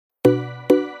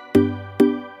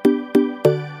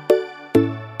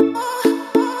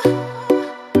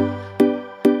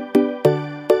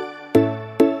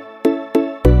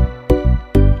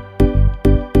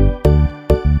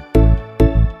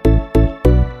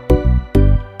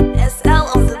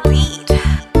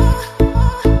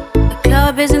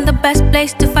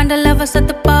place to find the lovers at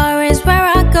the bar is where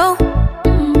I go.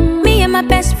 Me and my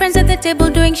best friends at the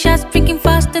table doing shots, drinking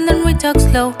fast and then we talk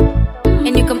slow.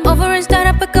 And you come over and start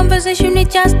up a conversation with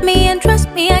just me, and trust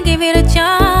me, I give it a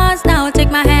chance. Now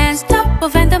take my hand,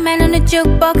 stop, and the man on the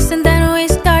jukebox, and then we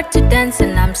start to dance.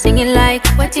 And I'm singing like,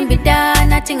 waiting be done,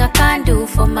 nothing I can't do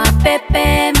for my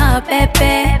pepe, my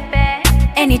pepe.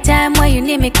 Anytime when you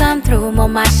need me, come through,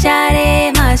 my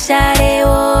shawty,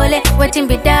 ole. Waiting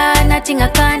be done, nothing I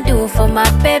can't do for my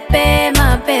pepe,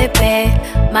 my pepe.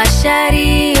 My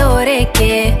shawty,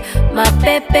 oreke, my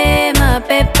pepe, my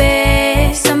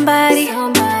pepe. Somebody,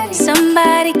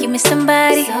 somebody, give me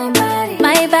somebody.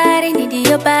 My body need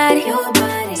your body.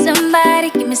 Somebody,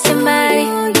 give me somebody.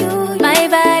 My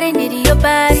body need your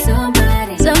body.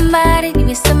 Somebody, give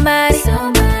me somebody.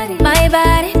 My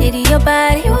body need your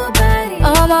body.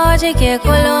 Oh, moje que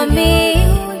Colombia.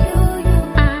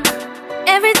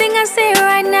 Everything I say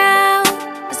right now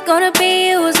is gonna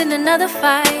be used in another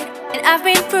fight. And I've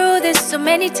been through this so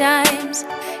many times.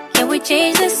 Can we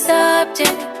change the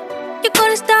subject? You're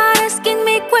gonna start asking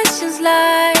me questions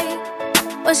like,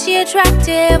 was she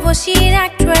attractive? Was she an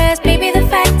actress? Baby, the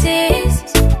fact is,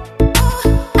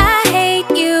 I hate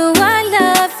you, I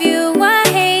love you, I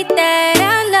hate that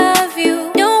I love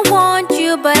you. Don't want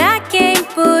you, but I can't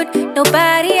put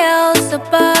nobody else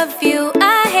above you.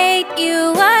 I hate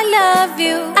you, I love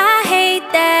you, I hate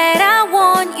that I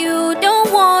want you.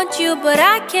 Don't want you, but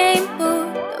I can't put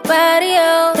nobody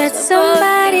else. That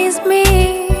somebody's me.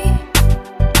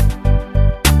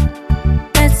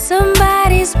 That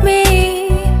somebody's me.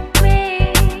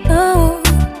 Oh,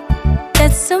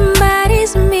 that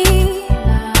somebody's me.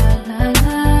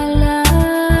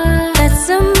 That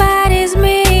somebody's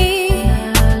me.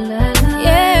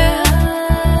 Yeah.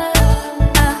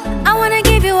 I wanna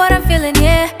give you what I'm feeling,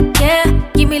 yeah, yeah.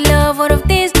 Give me love one of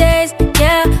these days,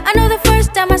 yeah. I know the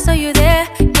first time I saw you there,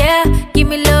 yeah. Give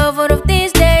me love one of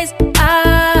these days.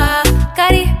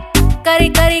 Kari, kari,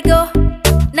 kari, go.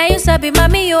 Now you sabi,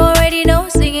 mommy, you already know.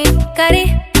 Singing, kari,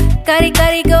 kari,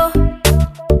 kari, go.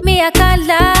 Me, I can't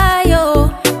lie,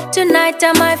 yo. Tonight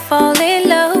I might fall in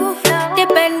love,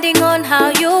 depending on how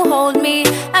you hold me.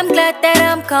 I'm glad that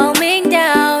I'm calming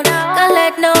down. Can't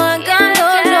let no one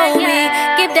control me.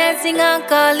 Keep dancing and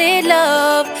call it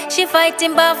love. She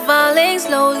fighting but falling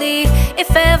slowly.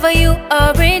 If ever you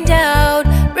are in doubt,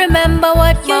 remember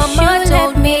what mama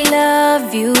told me.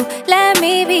 Love you, let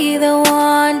me be the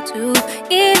one to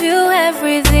give you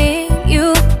everything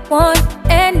you want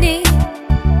and need.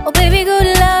 Oh baby, good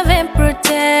love and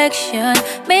protection.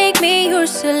 Make me your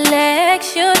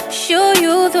selection. Show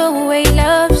you the way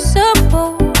love's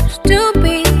supposed to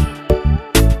be.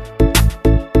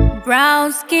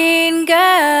 Brown skin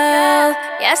girl,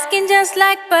 your skin just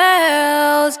like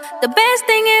pearls. The best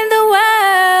thing in the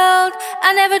world.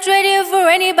 I never trade you for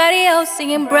anybody else.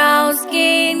 Singing brown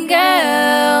skin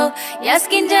girl, your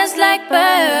skin just like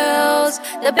pearls.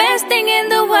 The best thing in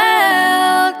the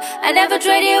world. I never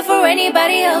trade you for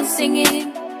anybody else.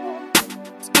 Singing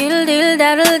still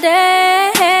diddle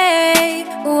day.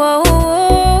 Whoa.